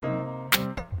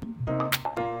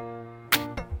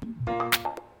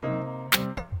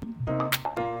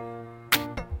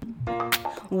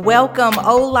welcome,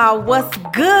 hola, what's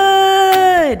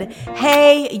good?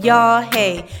 Hey, y'all,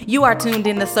 hey, you are tuned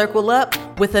in to Circle Up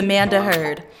with Amanda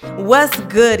Hurd. What's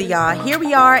good, y'all? Here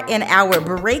we are in our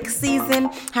break season.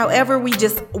 However, we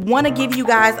just want to give you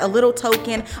guys a little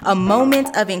token, a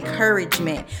moment of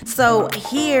encouragement. So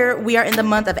here we are in the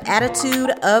month of Attitude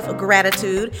of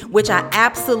Gratitude, which I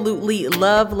absolutely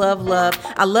love.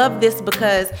 I love this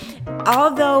because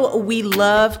although we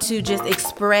love to just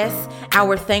express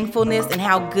our thankfulness and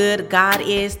how good God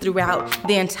is throughout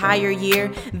the entire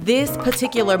year, this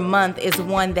particular month is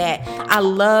one that I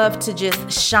love to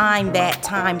just shine that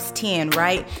times 10,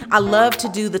 right? I love to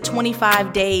do the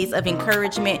 25 days of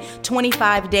encouragement,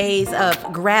 25 days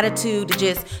of gratitude,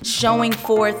 just showing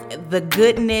forth the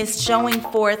goodness, showing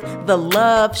forth the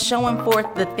love, showing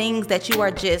forth the things that you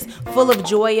are just full of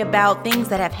joy about, things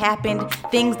that have happened,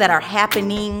 things that are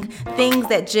happening, things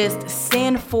that just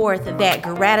send forth that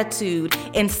gratitude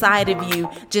inside of you,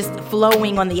 just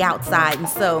flowing on the outside. And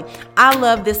so I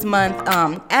love this month,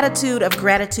 Attitude of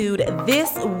Gratitude.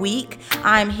 This week,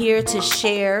 I'm here to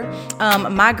share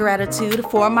my gratitude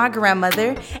for my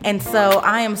grandmother. And so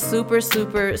I am super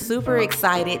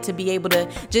excited to be able to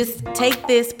just take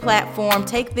this platform,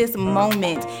 take this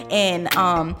moment, and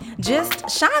just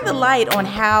shine the light on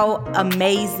how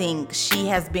amazing she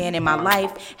has been in my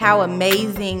life, how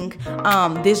amazing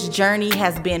this journey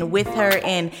has been with her,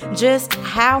 and just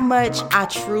how much I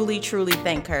truly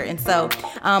thank her. And so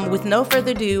with no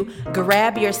further ado,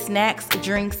 grab your snacks,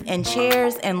 drinks, and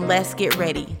chairs, and let's get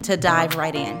ready to dive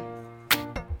right in.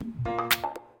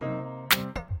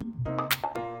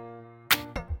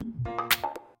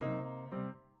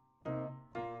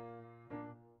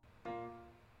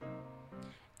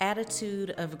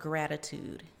 Attitude of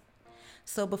Gratitude.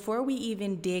 So before we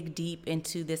even dig deep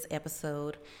into this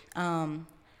episode,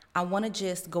 I want to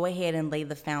just go ahead and lay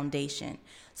the foundation.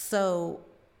 So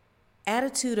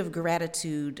Attitude of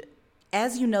Gratitude,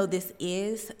 as you know, this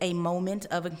is a moment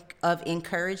of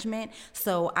encouragement.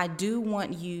 So I do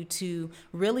want you to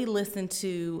really listen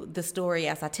to the story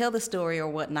as I tell the story or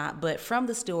whatnot, but from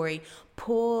the story,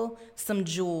 pull some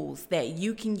jewels that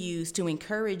you can use to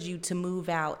encourage you to move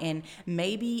out and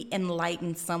maybe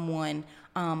enlighten someone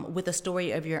with a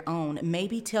story of your own.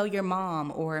 Maybe tell your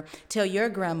mom or tell your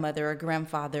grandmother or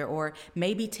grandfather, or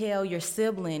maybe tell your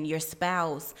sibling, your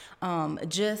spouse,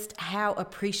 just how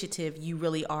appreciative you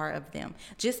really are of them.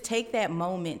 Just take that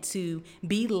moment to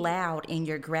be loud in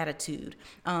your gratitude.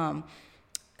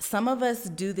 Some of us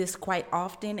do this quite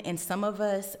often, and some of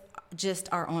us just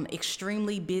are on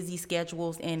extremely busy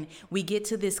schedules, and we get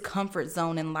to this comfort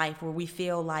zone in life where we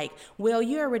feel like, well,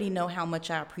 you already know how much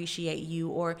I appreciate you,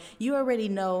 or you already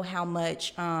know how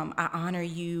much I honor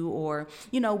you, or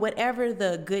whatever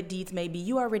the good deeds may be,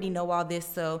 you already know all this,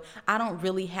 so I don't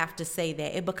really have to say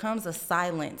that. It becomes a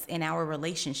silence in our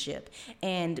relationship.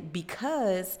 And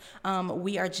because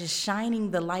we are just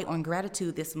shining the light on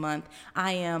gratitude this month,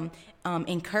 I am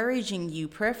encouraging you,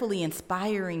 prayerfully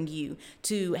inspiring you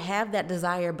to have that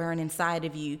desire burn inside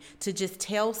of you to just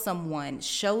tell someone,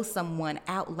 show someone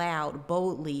out loud,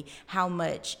 boldly, how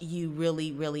much you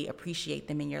really appreciate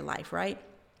them in your life, right?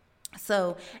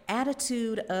 So,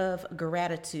 attitude of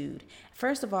gratitude.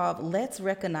 First of all, let's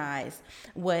recognize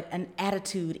what an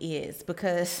attitude is,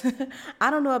 because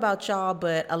I don't know about y'all,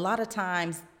 but a lot of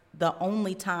times the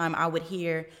only time I would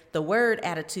hear the word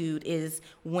attitude is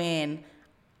when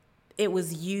it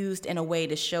was used in a way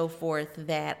to show forth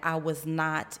that I was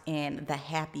not in the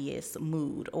happiest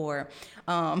mood, or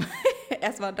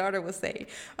as my daughter would say,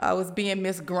 I was being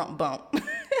Miss Grump Bump.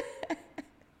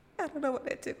 I don't know what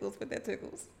that tickles, but that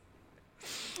tickles.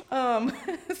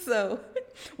 So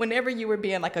whenever you were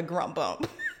being like a grump bump,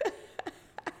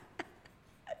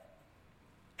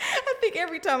 I think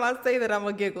every time I say that I'm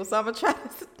gonna giggle, so I'm gonna try to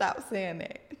stop saying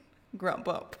that. Grump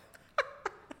bump.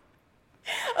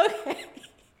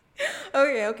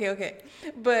 Okay.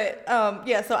 But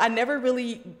yeah, so I never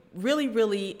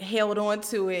really held on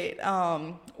to it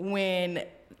when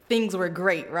things were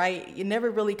great, right? You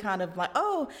never really kind of like,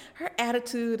 oh, her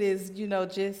attitude is,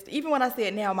 just, even when I say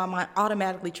it now, my mind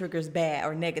automatically triggers bad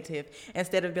or negative,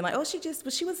 instead of being like, oh,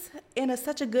 she was in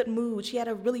such a good mood. She had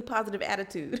a really positive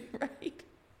attitude, right?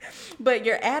 But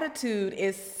your attitude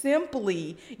is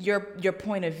simply your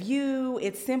point of view.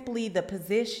 It's simply the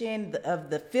position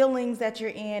of the feelings that you're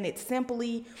in. It's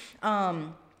simply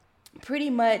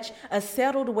pretty much a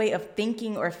settled way of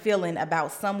thinking or feeling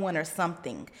about someone or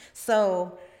something.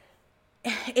 So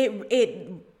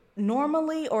it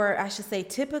normally, or I should say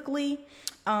typically,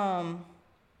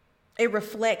 it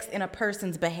reflects in a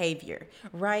person's behavior,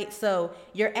 right? So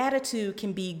your attitude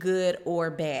can be good or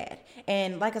bad.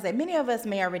 And like I said, many of us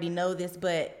may already know this,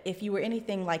 but if you were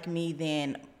anything like me,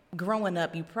 then growing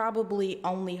up, you probably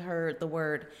only heard the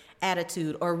word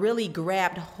attitude or really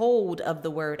grabbed hold of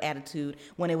the word attitude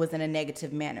when it was in a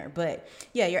negative manner. But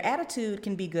yeah, your attitude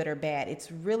can be good or bad.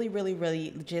 It's really, really,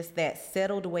 really just that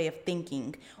settled way of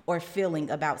thinking or feeling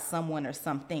about someone or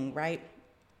something, right?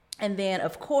 And then,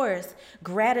 of course,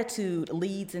 gratitude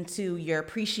leads into your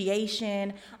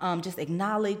appreciation, just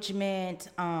acknowledgement,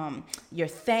 your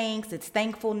thanks, it's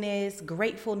thankfulness,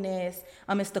 gratefulness.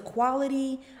 It's the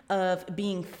quality of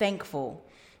being thankful,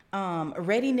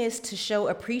 readiness to show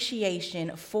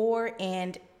appreciation for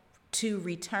and to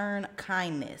return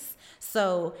kindness.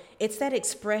 So it's that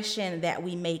expression that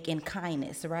we make in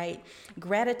kindness, right?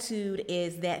 Gratitude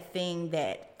is that thing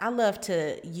that I love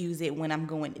to use it when I'm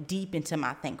going deep into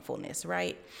my thankfulness,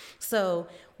 right? So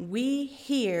we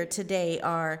here today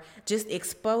are just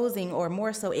exposing, or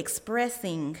more so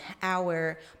expressing,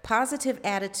 our positive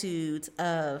attitudes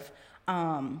of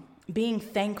being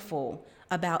thankful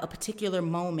about a particular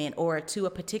moment or to a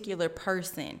particular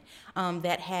person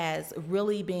that has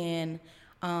really been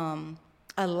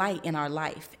a light in our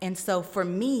life. And so for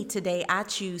me today, I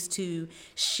choose to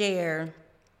share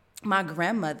my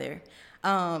grandmother.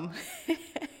 I'm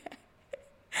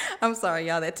sorry,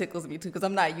 y'all, that tickles me too, because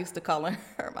I'm not used to calling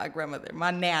her my grandmother,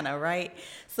 my Nana, right?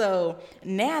 So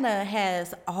Nana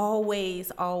has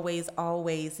always, always,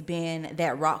 always been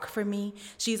that rock for me.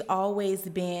 She's always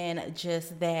been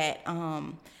just that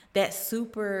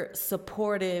super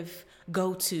supportive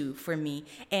go-to for me.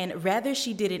 And rather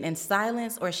she did it in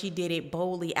silence or she did it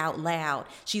boldly out loud,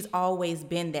 she's always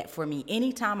been that for me.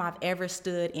 Anytime I've ever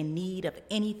stood in need of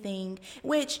anything,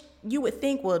 which you would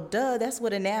think, well, duh, that's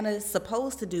what a Nana is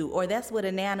supposed to do, or that's what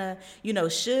a Nana,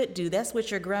 should do. That's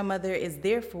what your grandmother is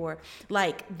there for.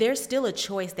 Like, there's still a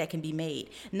choice that can be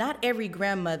made. Not every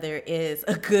grandmother is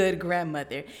a good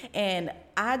grandmother. And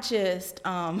I just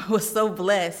was so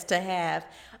blessed to have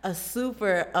a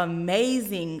super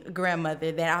amazing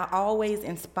grandmother that I always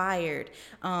inspired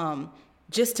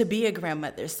just to be a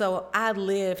grandmother. So I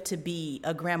live to be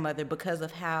a grandmother because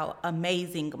of how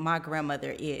amazing my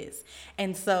grandmother is.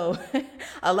 And so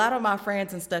a lot of my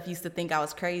friends and stuff used to think I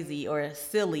was crazy or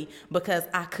silly because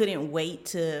I couldn't wait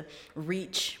to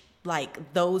reach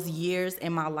like those years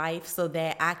in my life so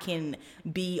that I can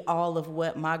be all of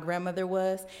what my grandmother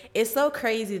was. It's so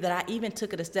crazy that I even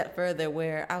took it a step further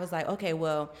where I was like, okay,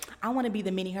 well, I want to be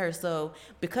the mini her. So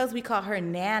because we call her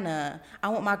Nana, I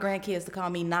want my grandkids to call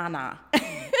me Nana.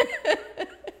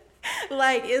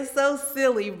 Like, it's so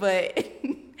silly, but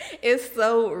it's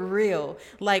so real.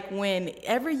 Like,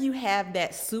 whenever you have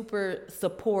that super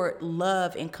support,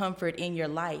 love, and comfort in your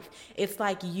life, it's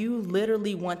like you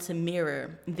literally want to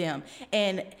mirror them.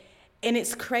 And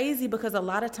it's crazy because a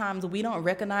lot of times we don't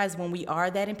recognize when we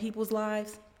are that in people's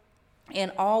lives.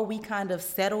 And all we kind of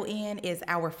settle in is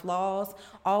our flaws.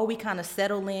 All we kind of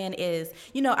settle in is,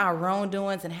 our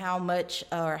wrongdoings and how much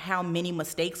or how many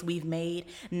mistakes we've made,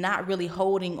 not really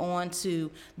holding on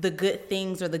to the good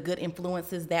things or the good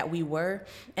influences that we were.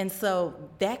 And so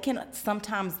that can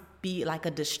sometimes be like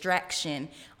a distraction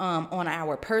on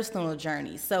our personal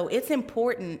journey. So it's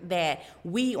important that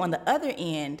we, on the other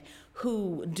end,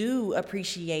 who do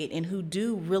appreciate and who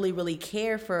do really, really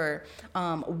care for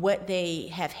what they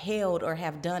have held or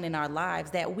have done in our lives,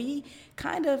 that we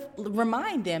kind of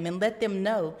remind them and let them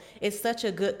know. It's such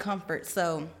a good comfort.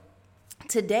 So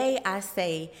today I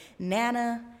say,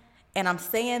 Nana, and I'm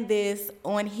saying this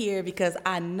on here because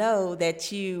I know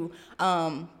that you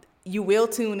will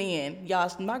tune in.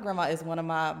 Y'all, my grandma is one of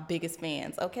my biggest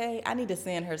fans, okay? I need to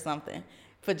send her something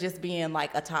for just being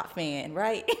like a top fan,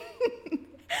 right?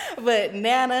 But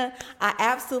Nana, I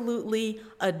absolutely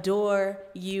adore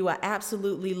you. I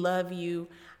absolutely love you.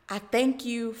 I thank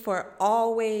you for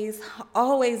always,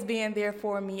 always being there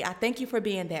for me. I thank you for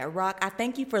being that rock. I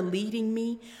thank you for leading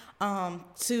me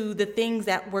to the things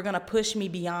that were going to push me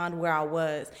beyond where I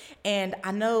was. And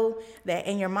I know that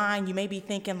in your mind, you may be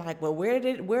thinking like, well, where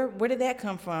did that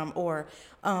come from? Or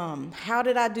how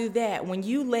did I do that? When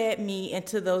you led me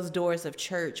into those doors of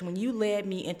church, when you led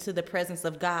me into the presence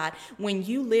of God, when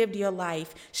you lived your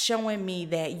life showing me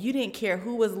that you didn't care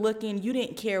who was looking, you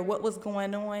didn't care what was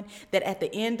going on, that at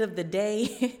the end of the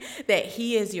day, that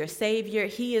He is your Savior.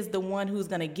 He is the one who's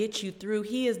going to get you through.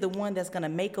 He is the one that's going to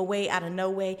make a way out of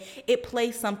no way. It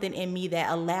placed something in me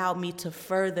that allowed me to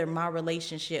further my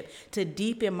relationship, to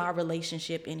deepen my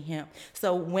relationship in Him.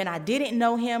 So when I didn't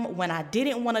know Him, when I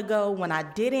didn't want to go, when I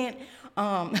didn't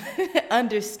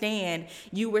understand,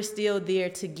 you were still there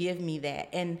to give me that.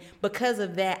 And because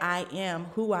of that, I am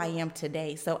who I am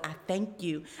today. So I thank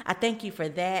you. I thank you for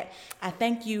that. I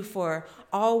thank you for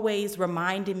always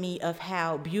reminding me of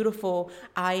how beautiful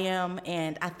I am.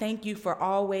 And I thank you for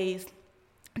always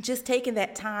just taking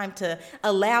that time to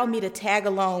allow me to tag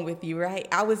along with you, right?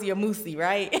 I was your Moosie,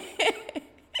 right?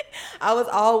 I was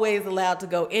always allowed to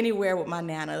go anywhere with my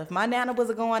Nana. If my Nana was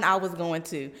going, I was going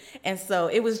too. And so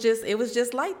it was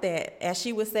just like that. As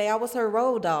she would say, I was her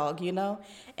road dog, you know?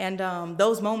 And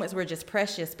those moments were just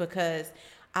precious because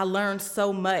I learned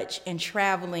so much in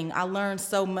traveling. I learned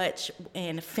so much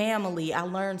in family. I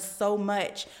learned so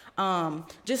much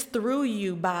just through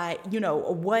you by,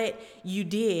 what you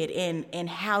did and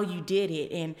how you did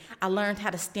it. And I learned how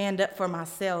to stand up for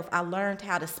myself. I learned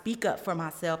how to speak up for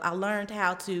myself. I learned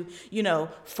how to,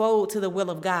 fold to the will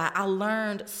of God. I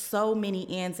learned so many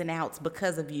ins and outs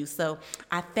because of you. So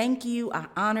I thank you. I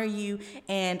honor you.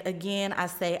 And again, I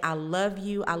say, I love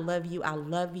you. I love you. I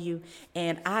love you.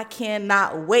 And I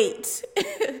cannot wait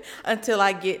until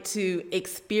I get to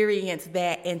experience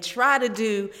that and try to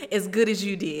do as good as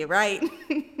you did, right?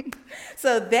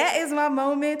 So that is my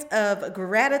moment of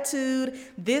gratitude.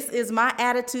 This is my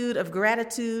attitude of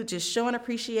gratitude, just showing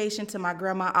appreciation to my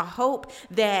grandma. I hope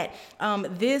that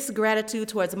this gratitude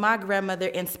towards my grandmother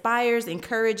inspires,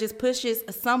 encourages, pushes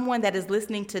someone that is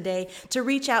listening today to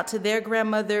reach out to their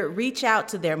grandmother, reach out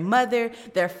to their mother,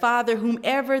 their father,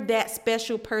 whomever that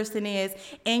special person is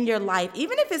in your life,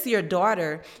 even if it's your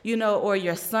daughter, or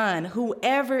your son,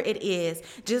 whoever it is,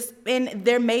 and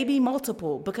there may be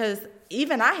multiple, because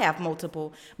even I have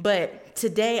multiple, but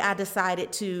today I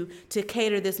decided to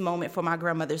cater this moment for my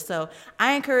grandmother. So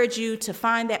I encourage you to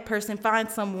find that person, find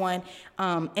someone,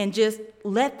 and just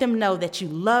let them know that you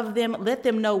love them. Let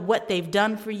them know what they've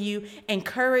done for you.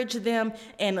 Encourage them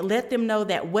and let them know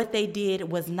that what they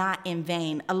did was not in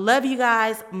vain. I love you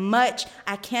guys much.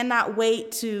 I cannot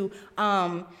wait to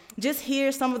just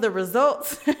hear some of the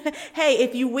results. Hey,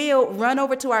 if you will, run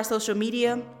over to our social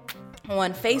media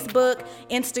on Facebook,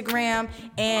 Instagram,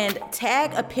 and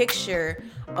tag a picture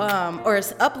or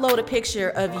upload a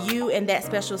picture of you and that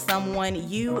special someone,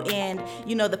 you and,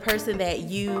 the person that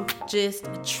you just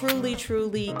truly,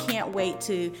 truly can't wait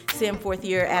to send forth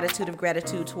your attitude of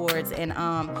gratitude towards. And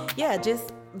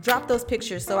just drop those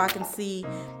pictures so I can see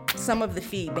some of the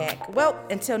feedback. Well,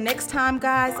 until next time,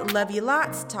 guys, love you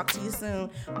lots. Talk to you soon.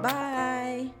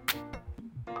 Bye.